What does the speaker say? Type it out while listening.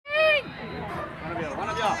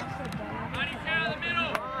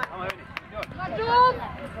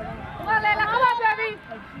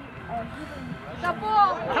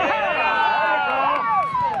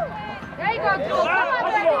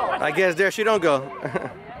I guess there she don't go.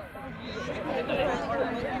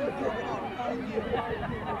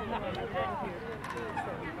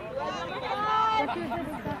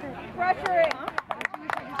 Pressure it.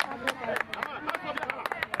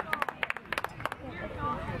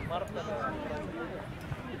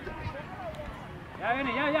 Ya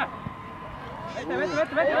viene, ya. Vete.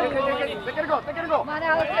 Te quiero go.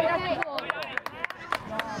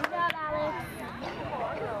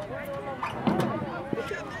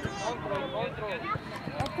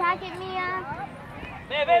 Attack it, Mia.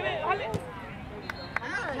 Ve.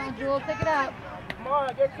 Come on, Jewel, pick it up. Come on,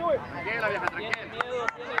 get to it. Tranquila, vieja, tranquila.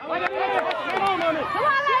 Come on, Layla.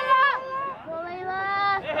 Go, Layla.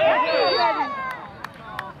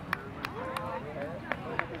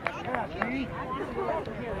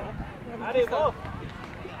 Ari, go.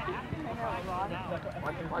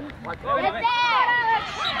 Watch. Get there.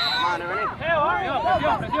 Come on, Ernie.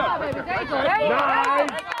 Presión. There you go.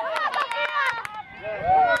 Nice.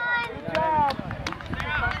 Good job.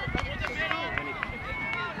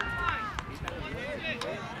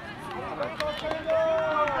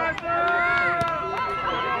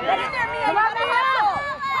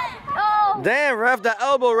 Damn, ref, that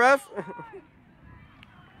elbow, ref.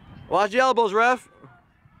 Watch your elbows, ref.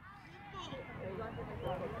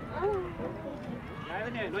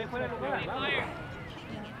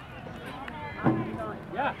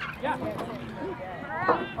 Ya.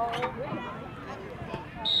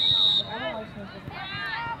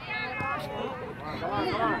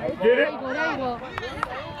 Get it. There you go.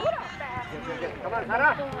 Come on,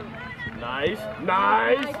 Sarah. Nice.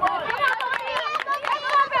 Nice.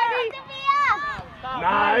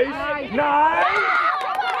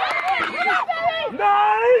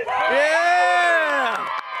 Yeah!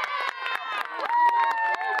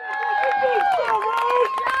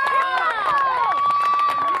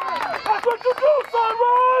 That's what you do,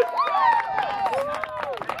 Sunrise!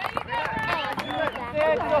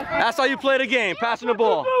 That's how you play the game, passing the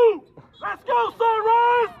ball. Let's go,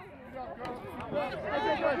 Sunrise!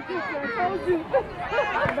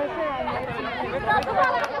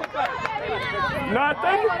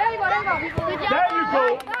 Nothing. There you go. There you go.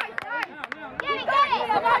 Get it.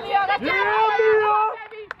 Come on, Yeah, Mia.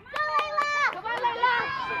 Go, Layla.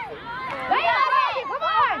 Layla, come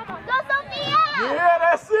on. Go, Sophia. Yeah,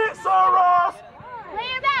 that's it, Sunrise. Lay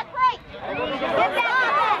your back, quick. Get that.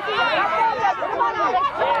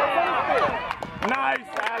 Nice,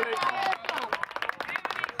 Alex.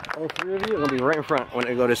 All three of you are gonna be right in front when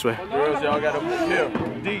they go this way. Girls, y'all gotta move here.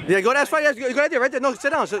 Yeah, go. That's fine. Go right there. No,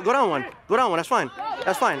 sit down. Go down one. That's fine.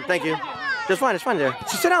 That's fine. Thank you. That's fine. It's fine there.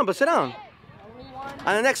 Just sit down, but sit down.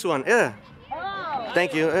 On the next one. Yeah.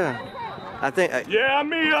 Thank you. Yeah. I think. Yeah,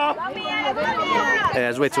 Mia. Yeah,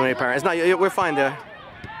 there's way too many parents. No, we're fine there.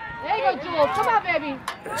 There you go, Jewel. Come on, baby.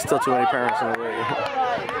 There's still too many parents in the way.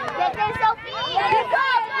 Get there, Sophia.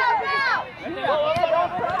 Go.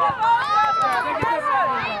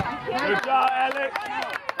 Good job, Alex.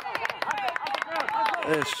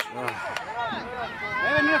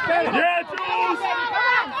 Yeah, Jules.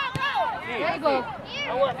 There you go.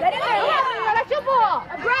 That's your ball.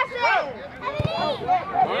 Aggressive.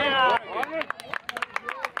 Yeah.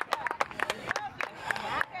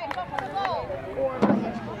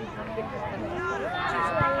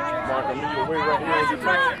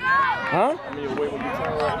 Huh?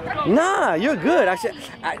 Nah, you're good. Actually,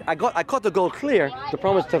 I caught the goal clear. The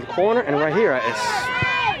problem is to the corner and right here.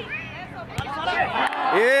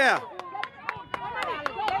 Yeah.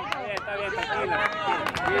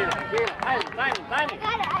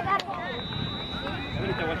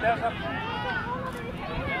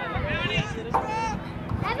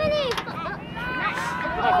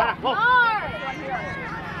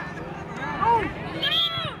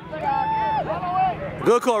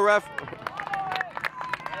 Good call, ref.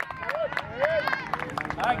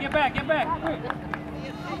 All right, get back. Quick.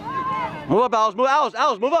 Move up, Alice, move up.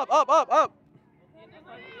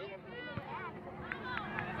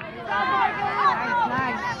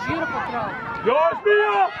 Nice. Beautiful throw. Yours,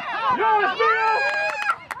 Mia.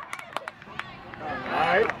 All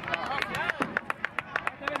right.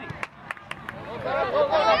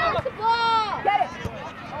 Get it.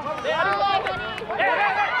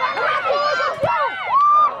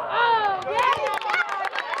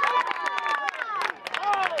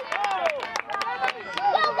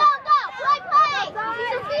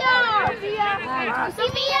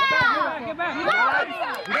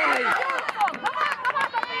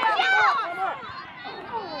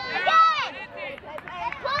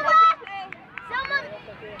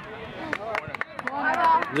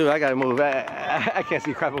 Dude, I gotta move. I can't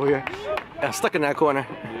see crap over here. I'm stuck in that corner.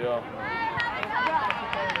 Yeah.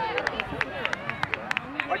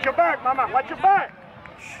 Watch your back, mama. Watch your back.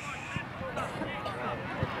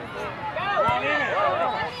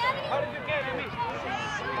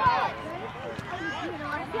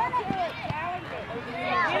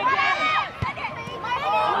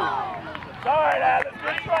 Sorry, Alex.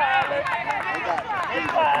 Good try, Alex. Good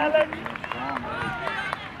try, Alex.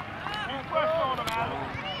 Press on him, Alex.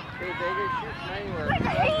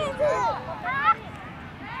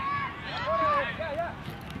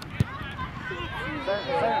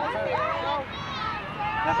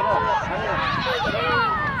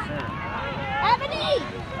 Ebony!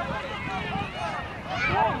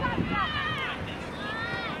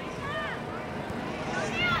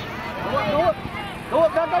 Go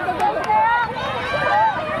up, go, go, go, go.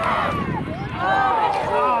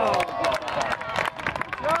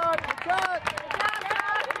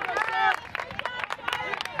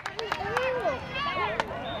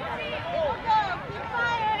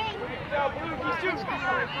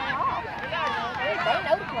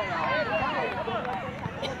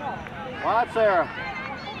 Watch, Sarah.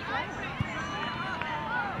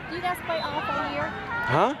 Do you guys play off all year?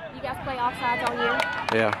 Huh? You guys play offsides all year?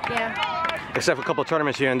 Yeah. Yeah. Except for a couple of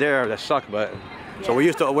tournaments here and there that suck, but so we're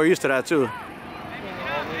used to that too.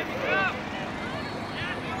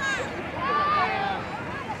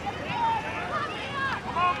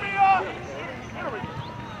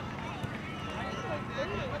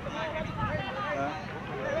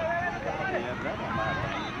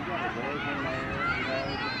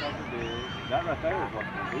 That right there is what's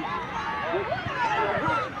going to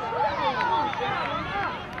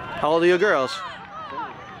How old are your girls?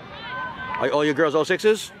 Are all your girls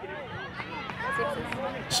 06s?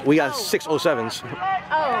 We got 6 07s.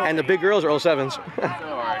 Oh. And the big girls are 07s.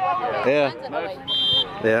 Yeah.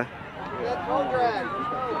 Yeah.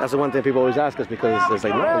 That's the one thing people always ask us because it's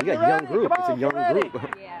like, no, you got a young group. It's a young group.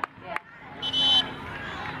 Yeah.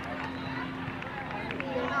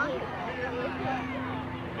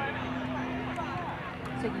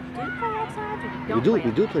 So you do play outside or you don't?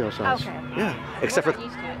 We do play outside. Okay. Yeah. Except for. We're not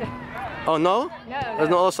used to it. Oh no? No. There's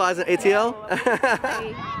no outsides in ATL?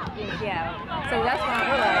 Yeah. So that's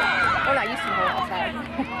why we're not used to the whole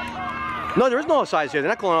outside. No, there is no outsides here. They're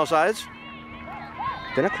not calling outsides.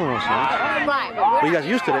 They're not calling outsides. Right, but Well, you guys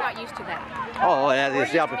used to we're it. not used to that. Oh, yeah, We're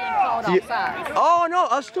it's used the to being called opposite. offsides. Oh no,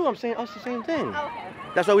 us too. I'm saying us the same thing. Okay.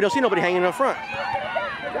 That's why we don't see nobody hanging in front.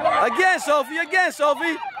 Again, Sophie. Again,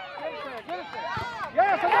 Sophie.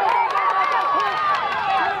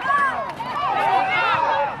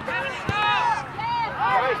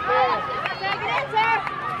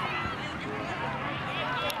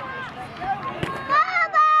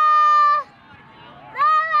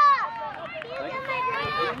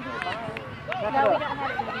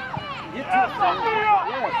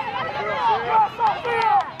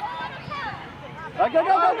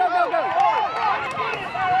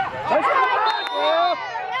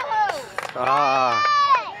 Ah.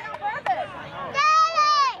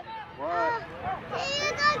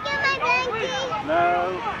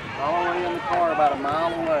 No, all the way in the car about a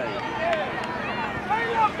mile away.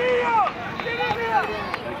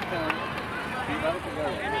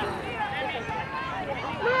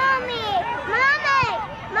 Mommy! Mommy!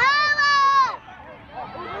 Mama!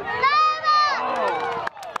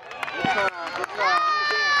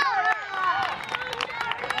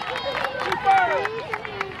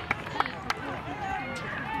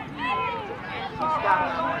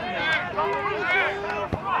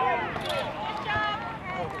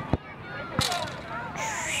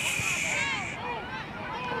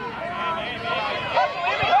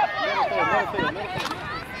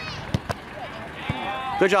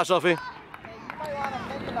 Good job, Sophie.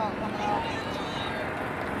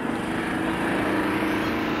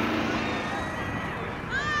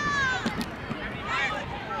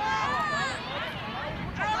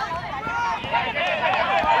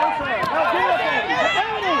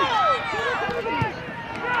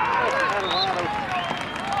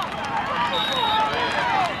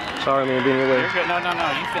 Sorry, man, being in your way. You're good. No,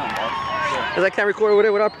 you film, bro. Because I can't record over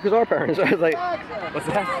there with our parents. I was like, What's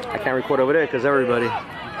that? I can't record over there because everybody.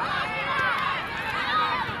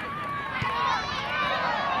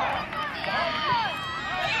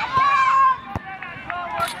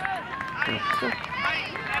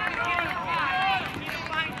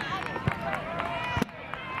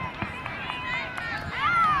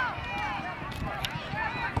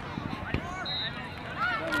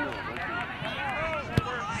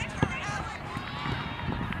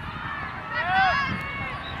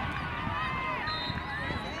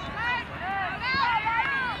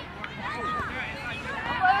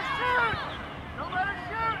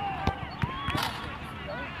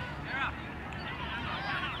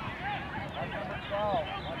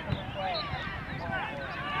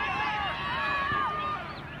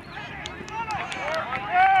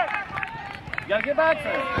 get back,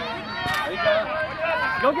 sir. There you go.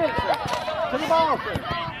 Go get it, sir. To the ball, sir.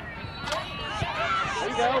 There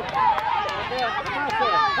you go. Come on,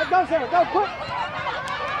 sir. Let's go, sir. Go, quick.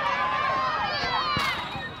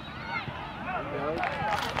 There you go.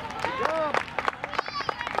 Good job.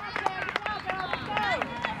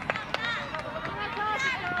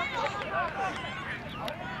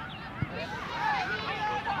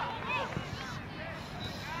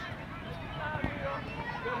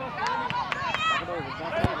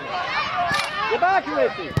 Get back,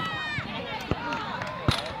 Richie. Get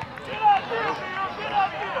up here. Get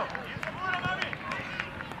up here.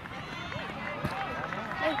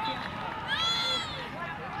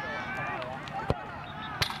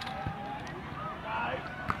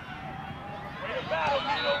 Way to battle,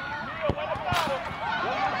 Nito. Way to battle.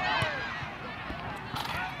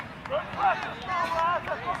 Good pressure, strong rise.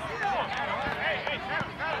 That's what we want. Hey,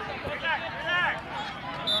 relax.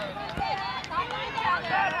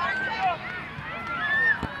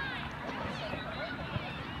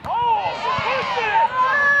 Oh, push it!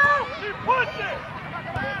 He pushed it!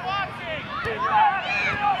 Keep watching! Get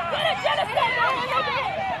it,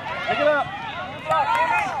 Pick it up. Go,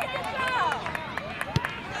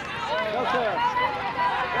 sir.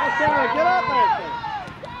 Go, sir. Get up there, sir.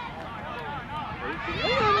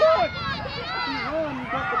 Look! If you run, you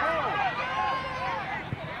got the ball.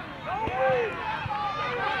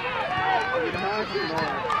 You're nice and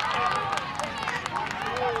long.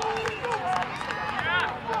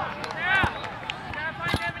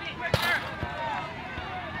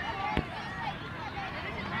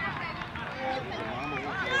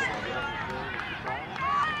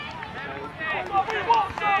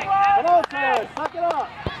 Come on, sir. Suck it up.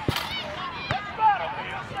 Let's battle,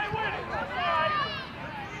 man. Stay with it.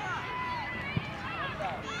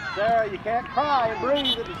 Sarah, you can't cry and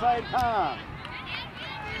breathe at the same time.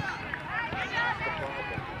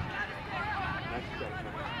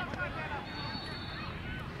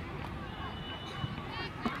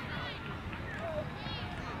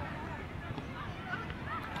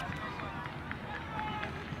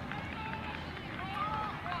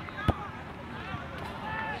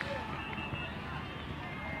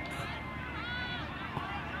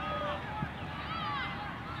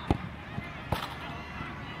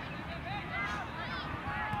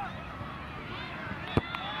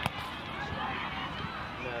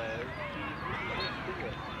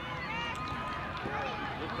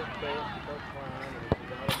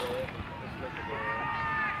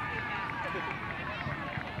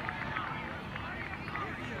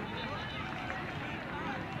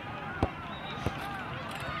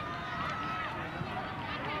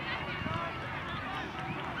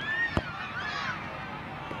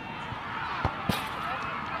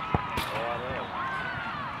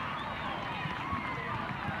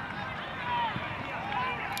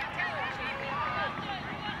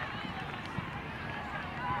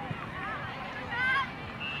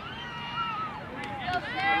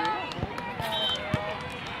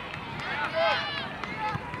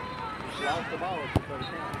 Lost the ball at the first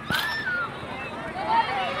time.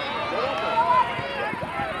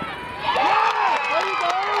 There you go!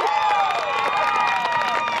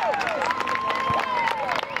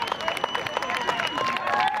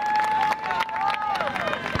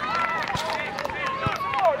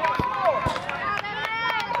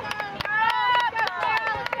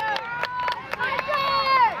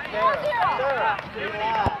 Sarah,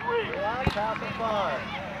 relax, have some fun.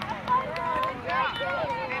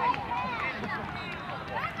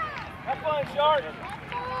 Have fun, Shark.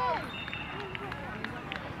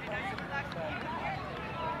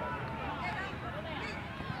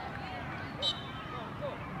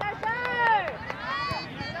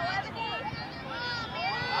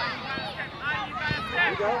 There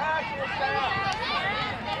you go.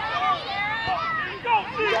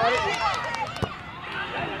 You got it.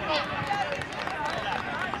 There you go.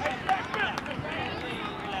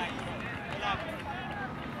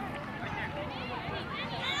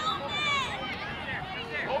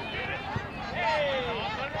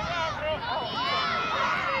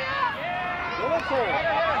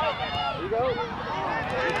 Good job.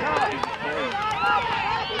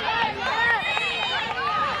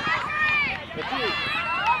 That's you.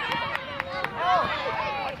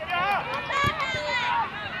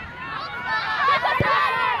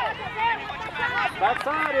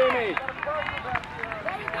 Backside, Amy. Go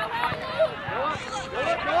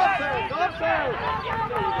up, sir. Go up, sir. There you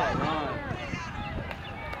go.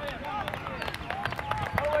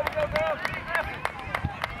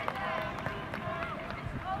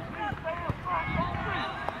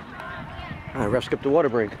 All right, ref skipped the water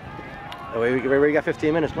break. Oh, we got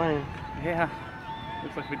 15 minutes playing. Yeah.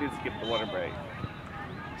 Looks like we did skip the water break.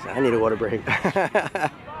 I need a water break.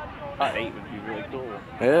 8 would be really cool.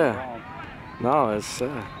 Yeah. No, it's It's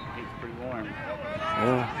pretty warm.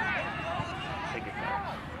 yeah. Take it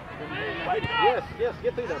back. Yes,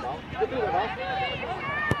 get through there, ball. Get through there, ball.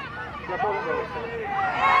 Step over there.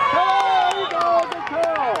 There you go, good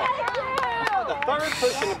call. The third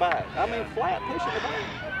push in the back. I mean, flat push in the back.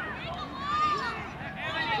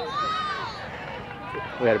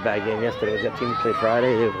 We had a bad game yesterday. That team we played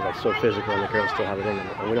Friday. It was like so physical, and the girls still have it in them.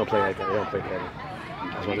 And we don't play like that. We don't play heavy.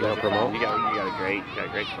 That's what we don't promote. You got a great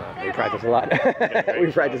club. We practice a lot.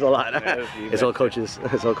 We practice a lot. It's all coaches.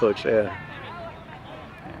 It's all coach. Yeah.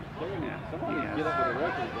 Somebody get up with the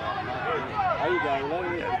records. How you guys? You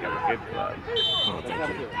guys got a good club. Oh,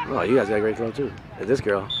 thank you. Oh, you guys got a great club too. And this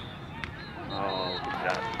girl. Oh, good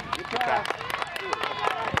job. Good job.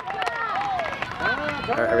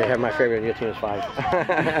 I already have my favorite. Your team is 5.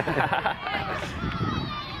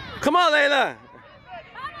 Come on, Layla.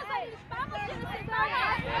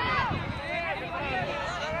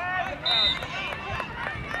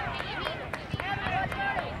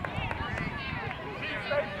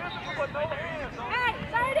 Hey,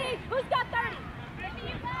 30! Who's got 30?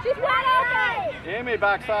 She's wide open! Amy,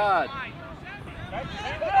 backside. Get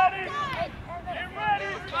ready!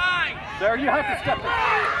 Fine! There, you have to step in.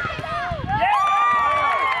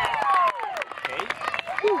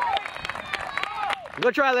 Go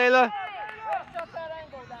try, Layla.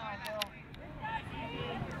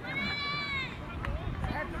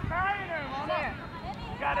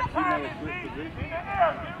 Got it, time it, Get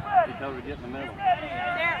She told her to get in the middle.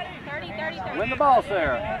 Sarah, 30, 30, 30. Win the ball,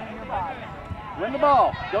 Sarah. Win the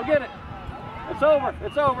ball. Go get it. It's over.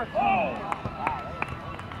 It's over. Good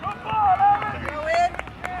ball, Alex! Go in!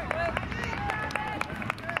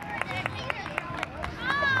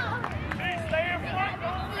 Stay in front,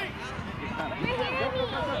 don't reach!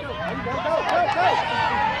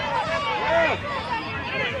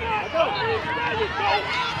 Go.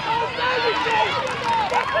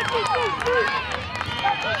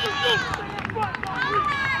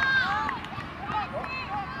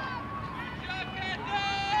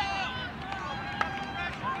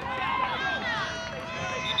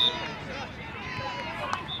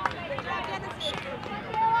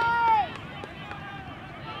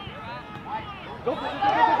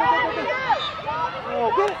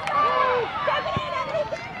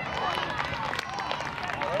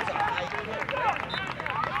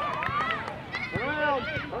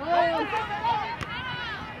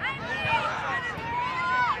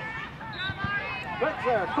 Quick,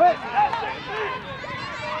 Sarah, quick!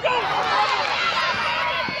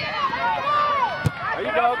 There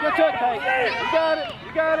you go, good to it, Kate. You got it,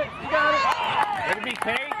 you got it, you got it. Let it be,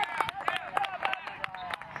 Kate.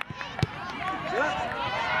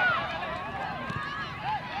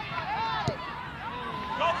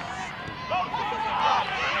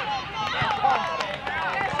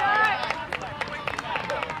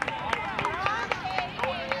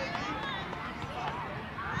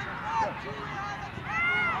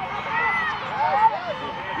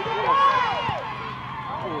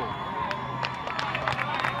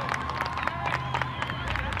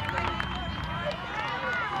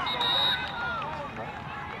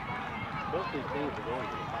 Both these teams are going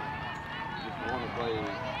to the final. Just want to play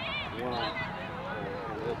one on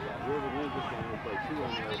this side. Whoever wins this one will play 2 on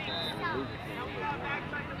the other side, and the losers one will play 1 on the other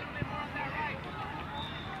side.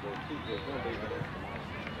 So there's going to be the rest tomorrow.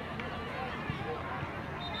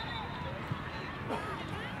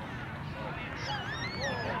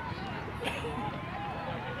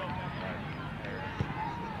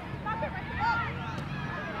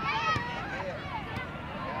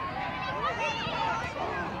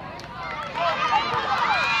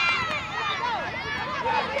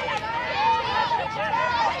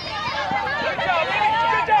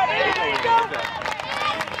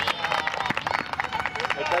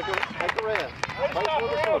 Take a rest. Wait for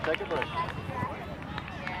the score. Take a break.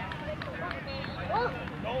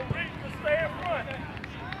 Don't reach to stay in front.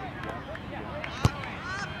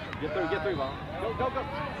 Get through, ball. Go. All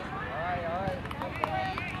right.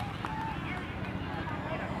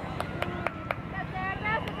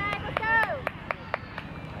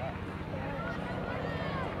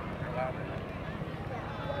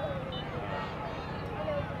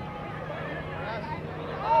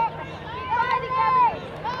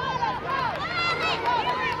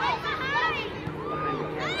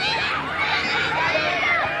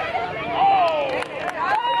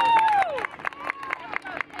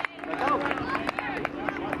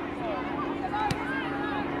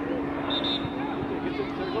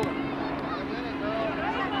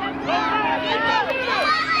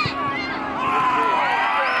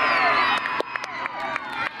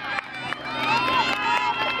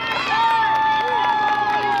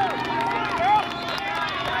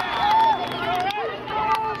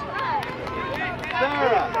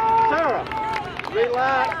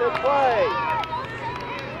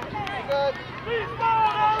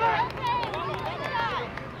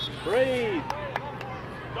 Breathe.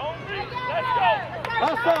 Don't reach. Let's go.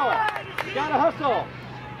 Hustle. You gotta hustle.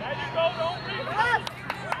 There you go. Don't reach.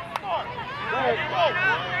 Smart. There you go.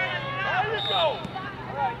 There you go. All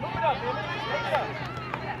right, move it up, Billy. Move it up.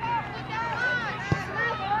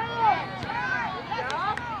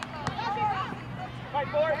 Fight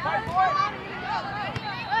for it. Fight for it.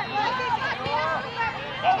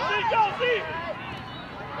 Go, see. Go, see.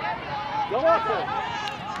 Go up there.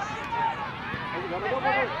 Go.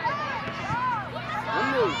 One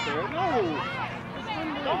move, Sarah. No.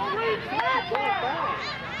 Don't reach. Go back.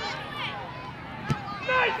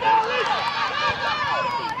 Nice, Alex.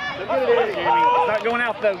 Look at it, Eddie. It's not going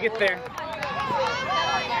out though. Get there.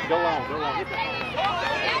 Go on. Get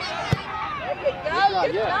the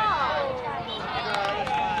Good job.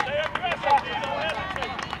 Stay aggressive, G. Don't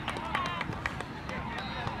hesitate.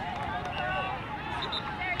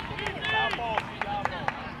 Foul ball, G. Foul ball.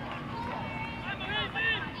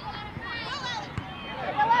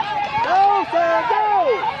 Go, Sarah, go!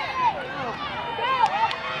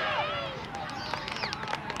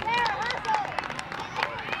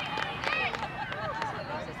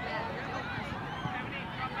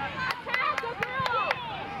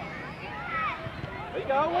 There you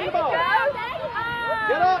go, win the ball.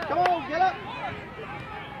 Get up, come on, get up.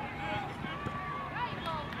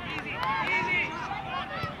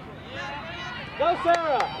 Go,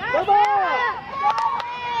 Sarah, come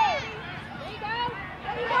on.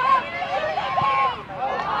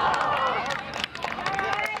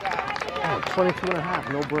 22 and a half,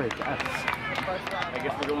 no break. I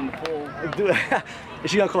guess we're going to full.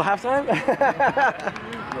 Is she gonna call halftime?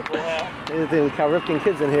 The full half. The Cal Ripken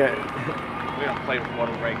kids in here. We don't play with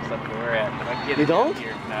water breaks up where we're at. But I get You it don't?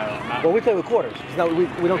 Here. No, not. Well, we play with quarters. It's not, we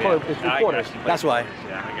don't call it, it's with quarters. That's why.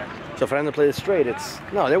 Yeah, I got you. So for them to play this straight, it's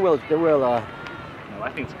no, they're well No, I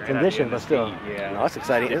think it's a great conditioned, idea. but still, Yeah. no, that's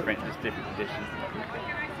exciting. Just different conditions.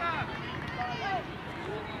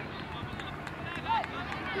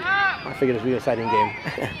 I figured it'd be an exciting game.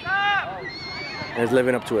 And it's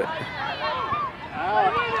living up to it.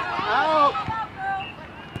 Out.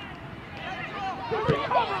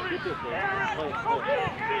 Get this, man. Play.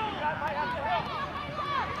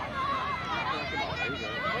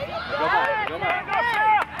 Go back.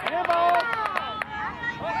 Handball.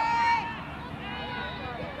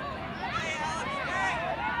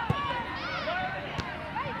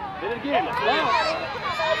 Hit it again. Go.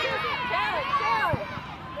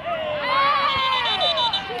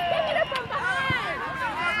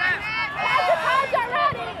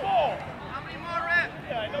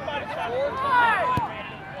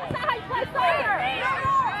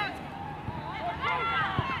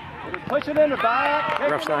 Push it in the back.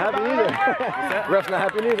 Ref's not happy either. Ref's not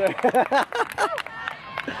happy either.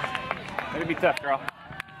 It'll be tough, girl.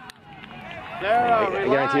 Sarah, I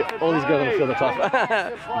guarantee you, all these girls on the field are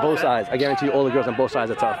tough. Both sides. I guarantee you, all the girls on both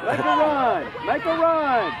sides are tough. Make a run. Make a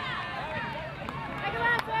run.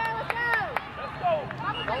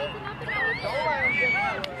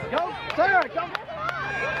 Go, Sarah, go.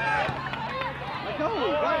 Go.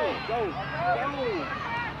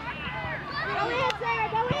 Go in, Sarah,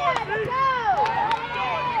 go in, let's go!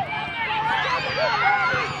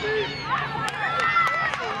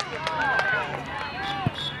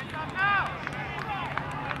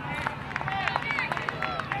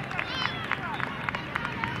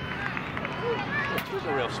 She's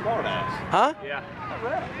a real smart ass. Huh? Yeah.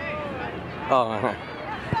 Oh.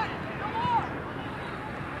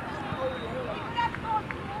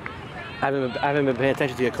 I haven't been paying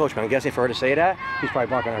attention to your coach, man. I'm guessing for her to say that, he's probably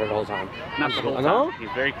barking at her the whole time. Not the whole time. No? He's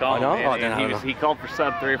very calm. I know? And, Oh, then I don't know. he called for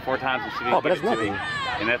sub 3 or 4 times and she didn't Oh, but give that's it to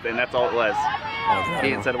nothing. him. And that's all it was. Oh, He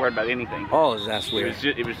didn't say a word about anything. Oh, that's weird.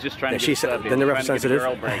 It was just trying Then to she get said- sub. then the ref sensitive.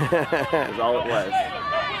 Girl break. That's all it was.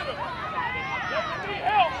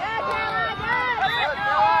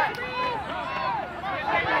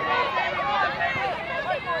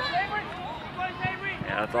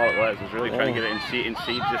 Yeah, that's all it was. Was really trying to get it, and she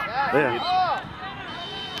just. Yeah.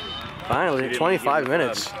 Finally, 25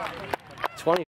 minutes.